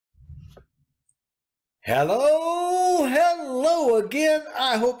Hello again.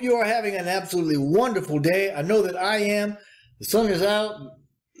 I hope you are having an absolutely wonderful day. I know that I am. The sun is out.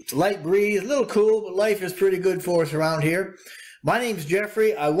 It's a light breeze, a little cool, but life is pretty good for us around here. My name's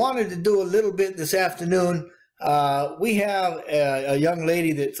Jeffrey. I wanted to do a little bit this afternoon. We have a young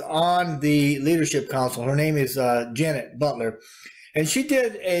lady that's on the Leadership Council. Her name is Janet Butler. And she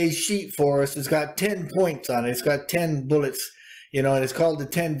did a sheet for us. It's got 10 points on it. It's got 10 bullets. And it's called the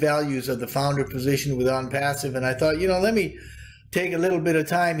 10 values of the founder position with Onpassive. And I thought, let me take a little bit of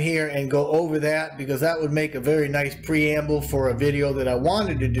time here and go over that, because that would make a very nice preamble for a video that I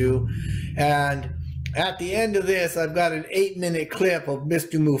wanted to do. And at the end of this, I've got an 8-minute clip of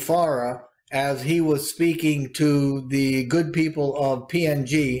Mr. Mufara as he was speaking to the good people of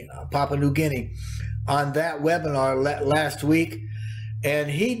PNG, Papua New Guinea, on that webinar last week. And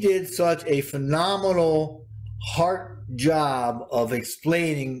he did such a phenomenal heart job of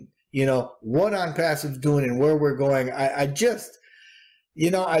explaining, what Onpassive is doing and where we're going. I just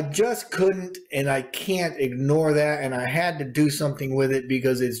couldn't, and I can't ignore that, and I had to do something with it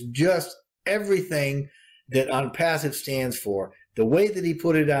because it's just everything that Onpassive stands for. The way that he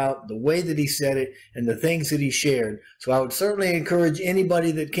put it out, the way that he said it, and the things that he shared. So I would certainly encourage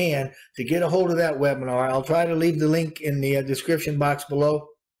anybody that can to get a hold of that webinar. I'll try to leave the link in the description box below.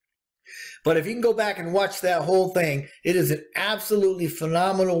 But if you can go back and watch that whole thing, it is an absolutely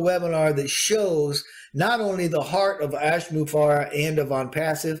phenomenal webinar that shows not only the heart of Ash Mufara and of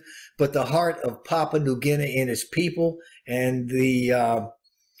Onpassive, but the heart of Papua New Guinea and its people, and the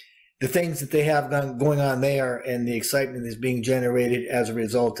things that they have going on there, and the excitement that's being generated as a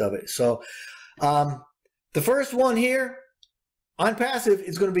result of it. So the first one here, Onpassive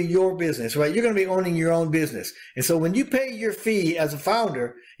is going to be your business, right? You're going to be owning your own business. And so when you pay your fee as a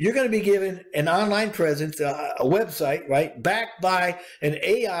founder, you're going to be given an online presence, a website, right? Backed by an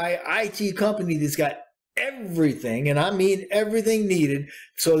AI IT company that's got everything, and I mean everything needed,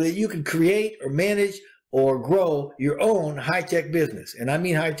 so that you can create or manage or grow your own high-tech business. And I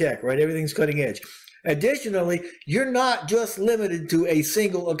mean high-tech, right? Everything's cutting edge. Additionally, you're not just limited to a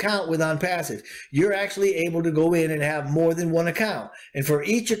single account with Onpassive. You're actually able to go in and have more than one account. And for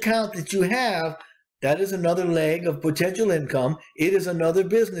each account that you have, that is another leg of potential income. It is another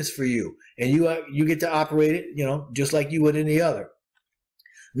business for you. And you get to operate it, just like you would any other.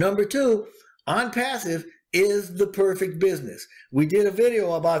 Number two, Onpassive is the perfect business. We did a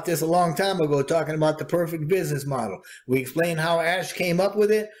video about this a long time ago, talking about the perfect business model. We explained how Ash came up with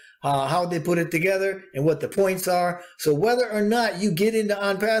it, how they put it together, and what the points are. So whether or not you get into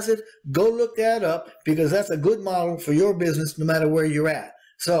Onpassive, go look that up, because that's a good model for your business no matter where you're at.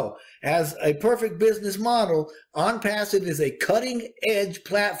 So as a perfect business model, Onpassive is a cutting edge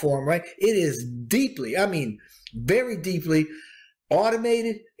platform, right? It is deeply, very deeply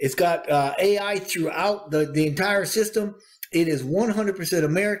automated. It's got AI throughout the entire system. It is 100%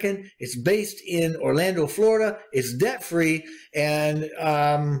 American. It's based in Orlando, Florida. It's debt-free, and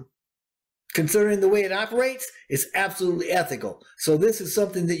considering the way it operates, it's absolutely ethical. So this is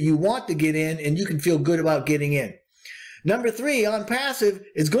something that you want to get in, and you can feel good about getting in. Number three, Onpassive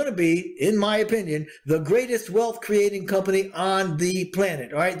is going to be, in my opinion, the greatest wealth creating company on the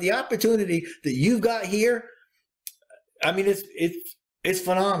planet. All right, the opportunity that you've got here, it's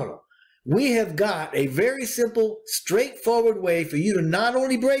phenomenal. We have got a very simple, straightforward way for you to not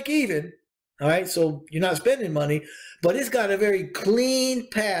only break even, all right, so you're not spending money, but it's got a very clean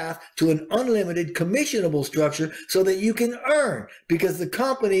path to an unlimited commissionable structure so that you can earn, because the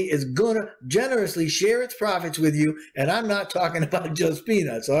company is going to generously share its profits with you. And I'm not talking about just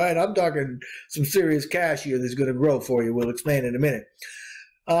peanuts, all right? I'm talking some serious cash here that's going to grow for you. We'll explain in a minute.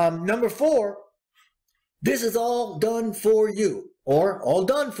 Number four, this is all done for you, or all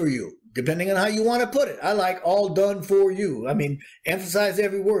done for you, depending on how you want to put it. I like all done for you. Emphasize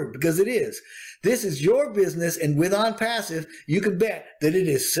every word, because it is. This is your business, and with Onpassive, you can bet that it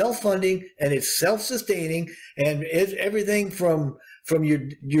is self-funding and it's self-sustaining, and it's everything from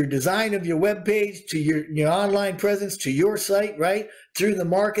your design of your web page to your online presence to your site, right? Through the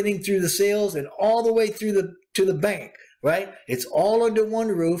marketing, through the sales, and all the way through to the bank. Right? It's all under one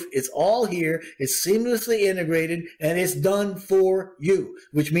roof. It's all here. It's seamlessly integrated, and it's done for you,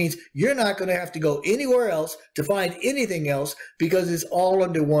 which means you're not going to have to go anywhere else to find anything else, because it's all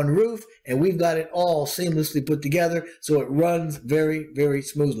under one roof, and we've got it all seamlessly put together, so it runs very, very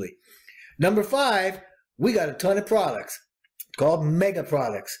smoothly. Number five, we got a ton of products called mega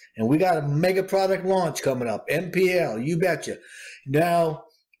products, and we got a mega product launch coming up, MPL, you betcha. Now,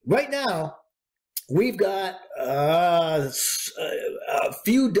 right now, we've got a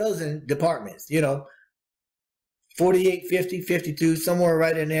few dozen departments, 48, 50, 52, somewhere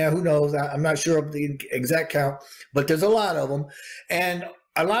right in there. Who knows? I'm not sure of the exact count, but there's a lot of them. And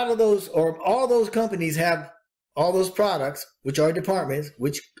a lot of those, or all those companies have all those products, which are departments,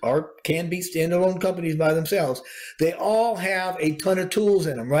 which can be standalone companies by themselves. They all have a ton of tools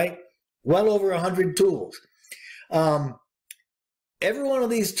in them, right? Well over 100 tools. Every one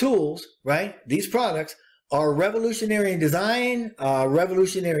of these tools, right, these products are revolutionary in design,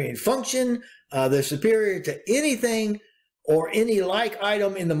 revolutionary in function. They're superior to anything or any like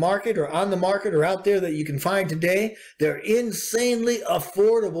item in the market or on the market or out there that you can find today. They're insanely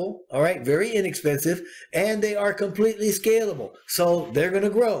affordable, all right, very inexpensive, and they are completely scalable. So they're going to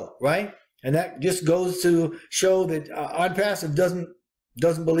grow, right? And that just goes to show that Onpassive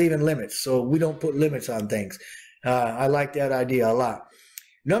doesn't believe in limits. So we don't put limits on things. I like that idea a lot.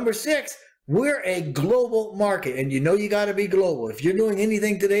 Number 6, we're a global market, and you got to be global. If you're doing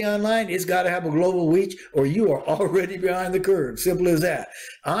anything today online, it's got to have a global reach, or you are already behind the curve. Simple as that.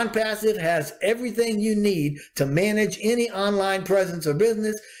 Onpassive has everything you need to manage any online presence or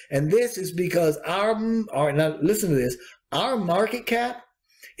business, and this is because now listen to this, our market cap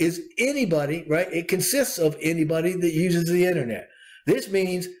is anybody, right? It consists of anybody that uses the internet. This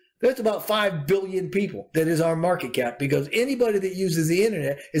means there's about 5 billion people that is our market cap, because anybody that uses the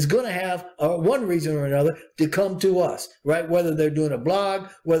internet is going to have one reason or another to come to us, right? Whether they're doing a blog,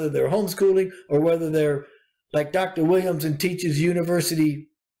 whether they're homeschooling, or whether they're like Dr. Williams and teaches university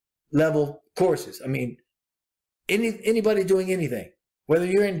level courses. I mean, anybody doing anything, whether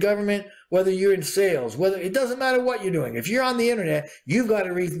you're in government, whether you're in sales, it doesn't matter what you're doing. If you're on the internet, you've got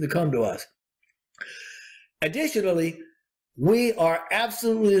a reason to come to us. Additionally, we are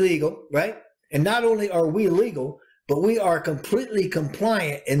absolutely legal, right? And not only are we legal, but we are completely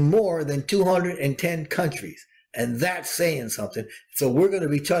compliant in more than 210 countries. And that's saying something. So we're going to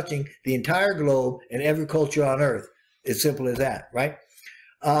be touching the entire globe and every culture on earth. As simple as that, right?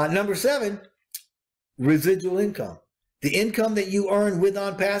 Number 7, residual income. The income that you earn with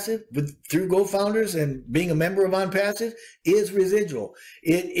Onpassive, through GoFounders and being a member of Onpassive, is residual.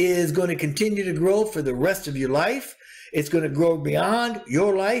 It is going to continue to grow for the rest of your life. It's going to grow beyond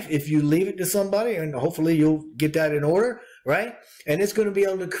your life if you leave it to somebody, and hopefully you'll get that in order, right? And it's going to be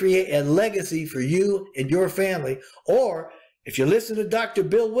able to create a legacy for you and your family. Or if you listen to Dr.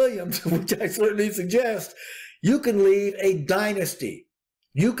 Bill Williams, which I certainly suggest, you can leave a dynasty.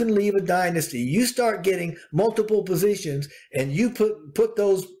 You can leave a dynasty. You start getting multiple positions, and you put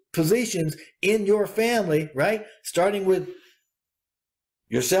those positions in your family, right? Starting with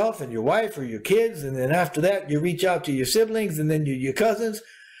yourself and your wife or your kids, and then after that you reach out to your siblings and then your cousins.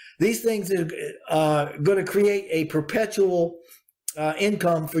 These things are going to create a perpetual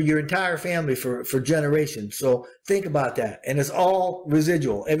income for your entire family for generations. So think about that. And it's all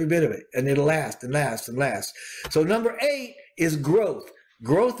residual, every bit of it, and it'll last and last and last. So number 8 is growth.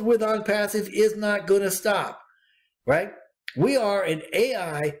 Growth with Onpassive is not going to stop, right? We are an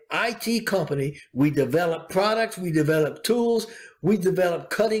AI IT company. We develop products, we develop tools, we develop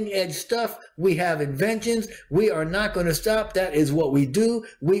cutting edge stuff. We have inventions. We are not going to stop. That is what we do.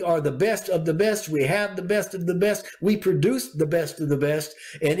 We are the best of the best. We have the best of the best. We produce the best of the best,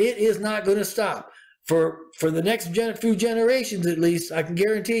 and it is not going to stop. For the next few generations, at least, I can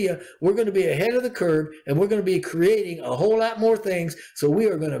guarantee you, we're going to be ahead of the curve, and we're going to be creating a whole lot more things. So we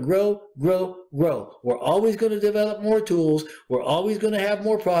are going to grow, grow, grow. We're always going to develop more tools. We're always going to have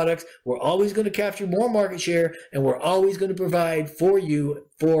more products. We're always going to capture more market share, and we're always going to provide for you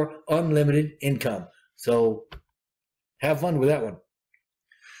for unlimited income. So have fun with that one.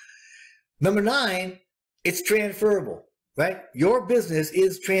 Number 9, it's transferable. Right? Your business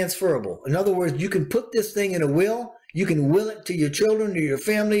is transferable. In other words, you can put this thing in a will. You can will it to your children or your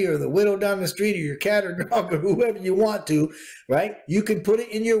family or the widow down the street or your cat or dog or whoever you want to, right? You can put it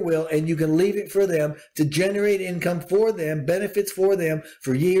in your will, and you can leave it for them to generate income for them, benefits for them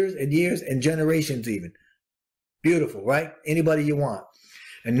for years and years and generations even. Beautiful, right? Anybody you want.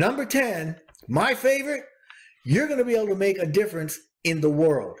 And number 10, my favorite, you're going to be able to make a difference in the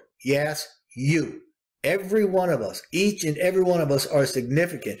world. Yes, you. Every one of us, each and every one of us are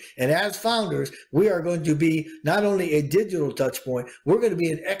significant. And as founders, we are going to be not only a digital touch point, we're going to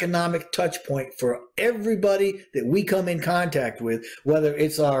be an economic touch point for everybody that we come in contact with, whether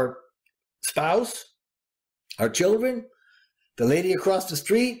it's our spouse, our children, the lady across the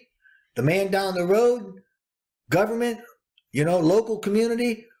street, the man down the road, government, local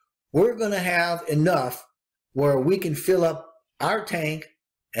community. We're going to have enough where we can fill up our tank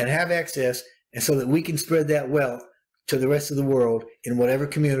and have excess, and so that we can spread that wealth to the rest of the world in whatever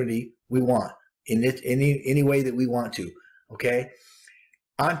community we want, in any way that we want to, okay?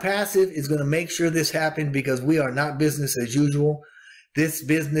 Onpassive is going to make sure this happens because we are not business as usual. This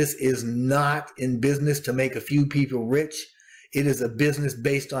business is not in business to make a few people rich. It is a business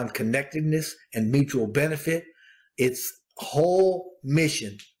based on connectedness and mutual benefit. Its whole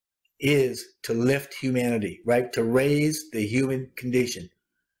mission is to lift humanity, right? To raise the human condition.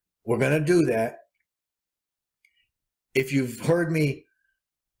 We're going to do that. If you've heard me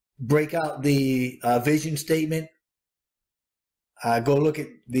break out the vision statement, go look at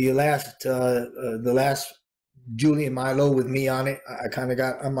the last Julie and Milo with me on it. I kind of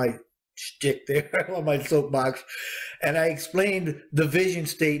got on my shtick there, on my soapbox, and I explained the vision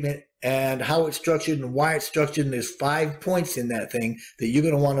statement and how it's structured and why it's structured. And there's 5 points in that thing that you're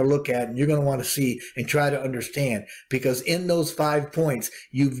going to want to look at and you're going to want to see and try to understand, because in those 5 points,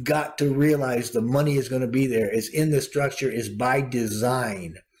 you've got to realize the money is going to be there. It's in the structure, is by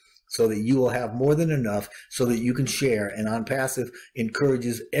design, so that you will have more than enough so that you can share. And Onpassive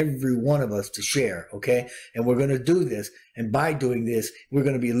encourages every one of us to share, okay? And we're going to do this. And by doing this, we're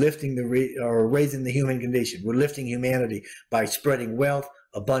going to be lifting or raising the human condition. We're lifting humanity by spreading wealth,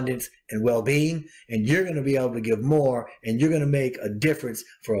 abundance, and well-being. And you're going to be able to give more, and you're going to make a difference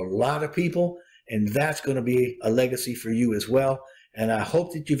for a lot of people. And that's going to be a legacy for you as well. And I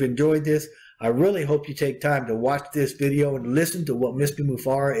hope that you've enjoyed this. I really hope you take time to watch this video and listen to what Mr.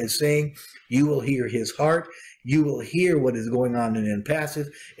 Mufara is saying. You will hear his heart. You will hear what is going on in Onpassive,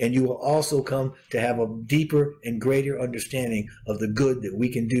 and you will also come to have a deeper and greater understanding of the good that we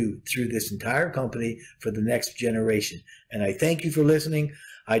can do through this entire company for the next generation. And I thank you for listening.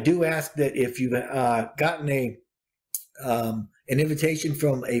 I do ask that if you've gotten an invitation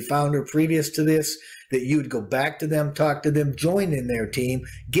from a founder previous to this, that you would go back to them, talk to them, join in their team,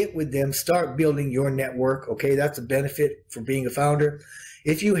 get with them, start building your network. Okay, that's a benefit for being a founder.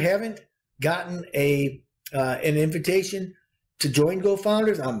 If you haven't gotten an invitation to join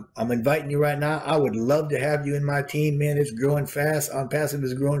GoFounders, I'm inviting you right now. I would love to have you in my team, man. It's growing fast. Onpassive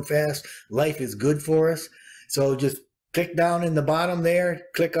is growing fast. Life is good for us. So just click down in the bottom there,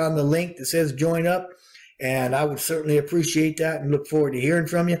 click on the link that says join up. And I would certainly appreciate that and look forward to hearing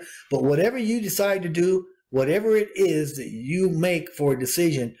from you. But whatever you decide to do, whatever it is that you make for a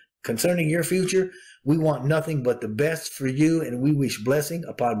decision concerning your future, we want nothing but the best for you. And we wish blessing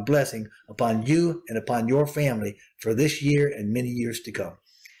upon you and upon your family for this year and many years to come.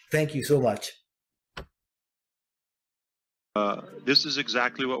 Thank you so much. This is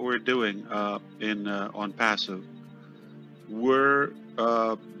exactly what we're doing in Onpassive. We're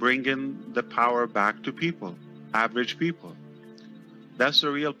bringing the power back to people, average people. That's the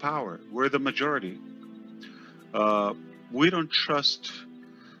real power. We're the majority. We don't trust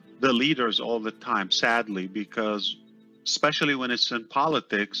the leaders all the time, sadly, because especially when it's in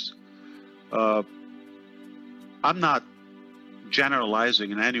politics, I'm not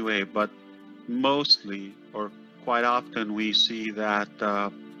generalizing in any way, but mostly or quite often we see that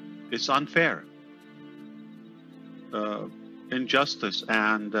it's unfair. Injustice,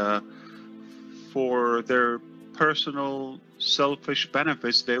 and for their personal selfish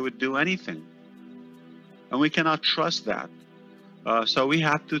benefits they would do anything, and we cannot trust that. So we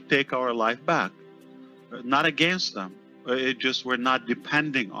have to take our life back, not against them. It just, we're not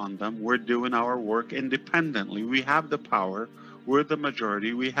depending on them. We're doing our work independently. We have the power. We're the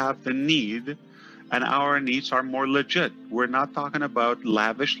majority. We have the need, and our needs are more legit. We're not talking about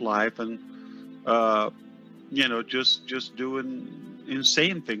lavish life and you know, just doing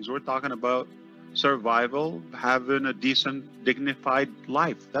insane things. We're talking about survival, having a decent, dignified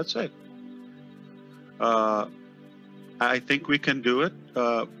life. That's it. I think we can do it.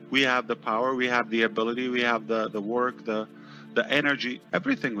 We have the power, we have the ability, we have the work, the energy,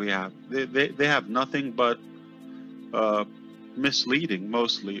 everything we have. They have nothing but misleading,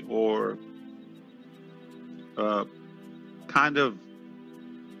 mostly, or kind of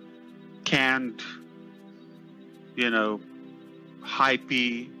canned, you know,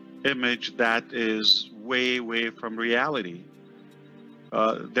 hypey image that is way from reality.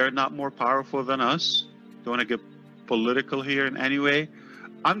 They're not more powerful than us. Don't want to get political here in any way.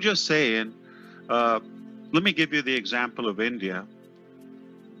 I'm just saying, let me give you the example of India.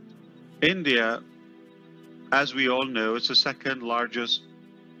 India, as we all know, it's the second largest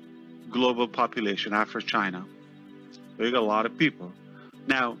global population after China. They got a lot of people.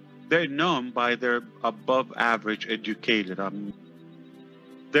 Now, they're known by their above average educated.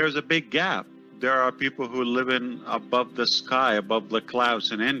 There's a big gap. There are people who live in above the sky, above the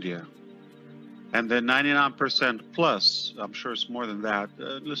clouds in India. And then 99% plus, I'm sure it's more than that,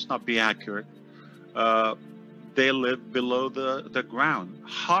 let's not be accurate, they live below the ground,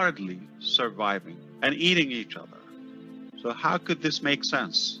 hardly surviving and eating each other. So how could this make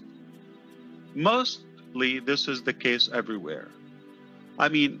sense? Mostly, this is the case everywhere. I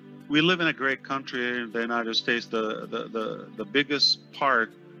mean, we live in a great country in the United States. The biggest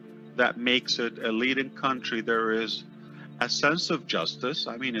part that makes it a leading country, there is a sense of justice.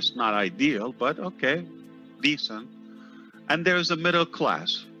 I mean, it's not ideal, but okay, decent. And there's a middle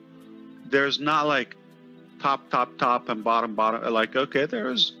class. There's not like top, and bottom. Like, okay,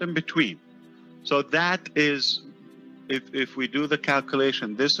 there's in between. So that is, if we do the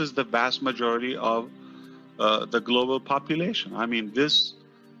calculation, this is the vast majority of the global population. I mean, this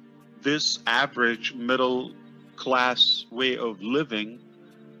average middle class way of living,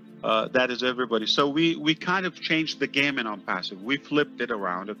 that is everybody. So we kind of changed the game in Onpassive. We flipped it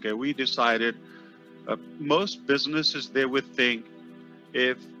around. Okay, we decided most businesses, they would think,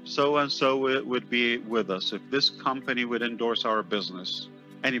 if so and so would be with us, if this company would endorse our business,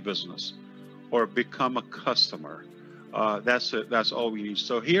 any business, or become a customer, that's it. That's all we need.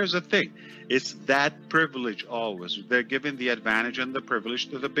 So here's the thing: it's that privilege always. They're giving the advantage and the privilege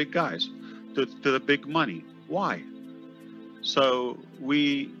to the big guys, to the big money. Why? So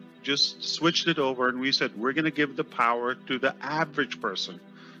we just switched it over and we said we're going to give the power to the average person,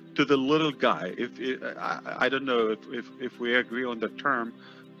 to the little guy. I don't know if we agree on the term,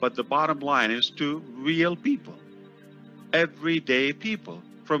 but the bottom line is to real people, everyday people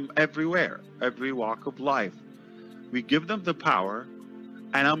from everywhere, every walk of life. We give them the power,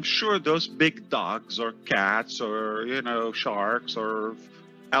 and I'm sure those big dogs or cats or, you know, sharks or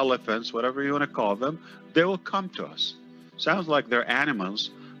elephants, whatever you want to call them, they will come to us. Sounds like they're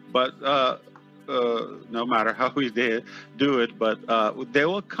animals, but no matter how we do it, but they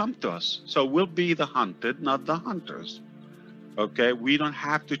will come to us. So we'll be the hunted, not the hunters. Okay, we don't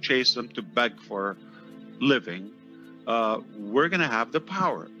have to chase them to beg for living. We're going to have the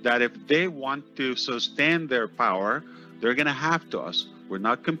power that if they want to sustain their power, they're going to have to us. We're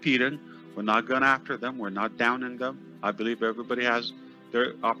not competing. We're not going after them. We're not downing them. I believe everybody has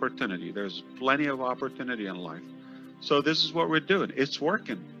their opportunity. There's plenty of opportunity in life. So this is what we're doing. It's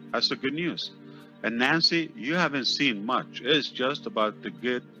working. That's the good news. And Nancy, you haven't seen much. It's just about to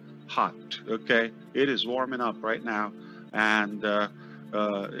get hot, okay? It is warming up right now. And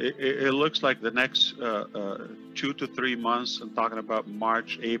it looks like the next 2 to 3 months, I'm talking about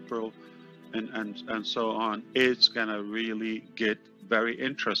March, April, and so on, it's gonna really get very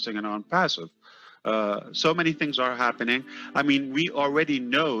interesting and Onpassive. So many things are happening. I mean, we already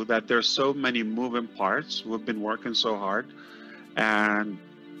know that there's so many moving parts. We've been working so hard, and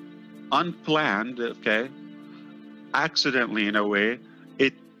unplanned, okay, accidentally in a way,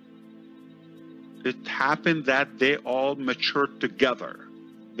 it happened that they all matured together.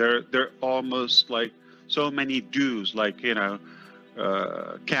 They're almost like so many dues, like, you know,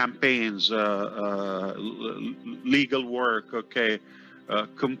 campaigns, legal work, okay,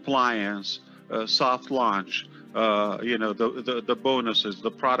 compliance, soft launch, you know, the bonuses,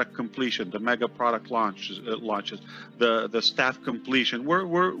 the product completion, the mega product launches, the staff completion.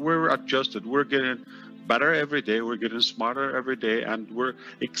 We're adjusted. We're getting better every day. We're getting smarter every day, and we're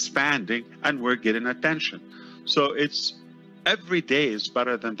expanding, and we're getting attention. So it's every day is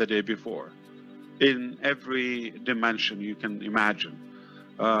better than the day before, in every dimension you can imagine,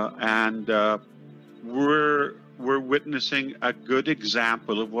 and we're witnessing a good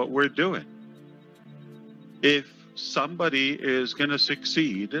example of what we're doing. If somebody is going to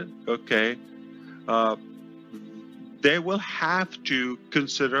succeed, okay, they will have to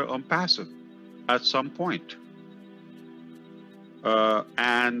consider Onpassive at some point.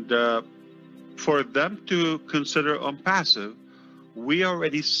 And for them to consider Onpassive, we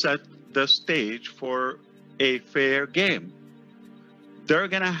already set the stage for a fair game. They're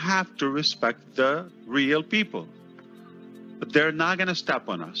going to have to respect the real people. But they're not going to step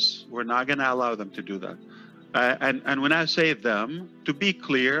on us. We're not going to allow them to do that. And when I say them, to be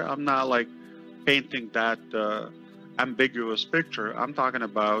clear, I'm not like painting that ambiguous picture. I'm talking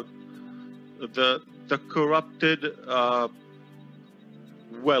about the corrupted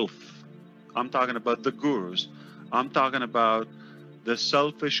wealth. I'm talking about the gurus. I'm talking about the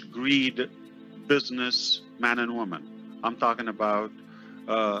selfish greed business man and woman. I'm talking about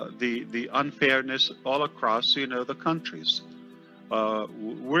the unfairness all across, you know, the countries.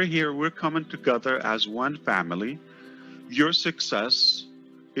 We're here, we're coming together as one family. Your success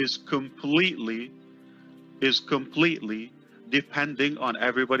is completely depending on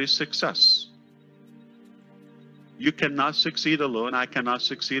everybody's success. You cannot succeed alone. I cannot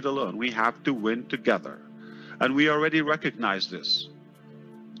succeed alone. We have to win together. And we already recognize this.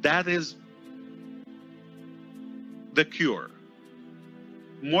 That is the cure.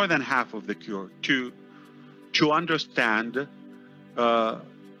 More than half of the cure to to understand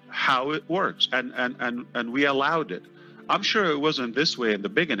how it works, and we allowed it. I'm sure it wasn't this way in the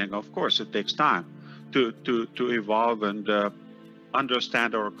beginning. Of course, it takes time to evolve and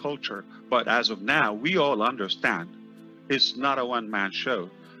understand our culture. But as of now, we all understand it's not a one-man show.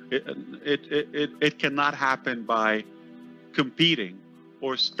 It cannot happen by competing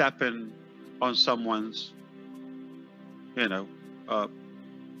or stepping on someone's, you know,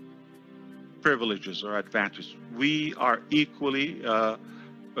 privileges or advantages. We are equally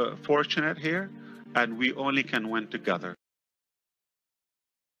fortunate here, and we only can win together.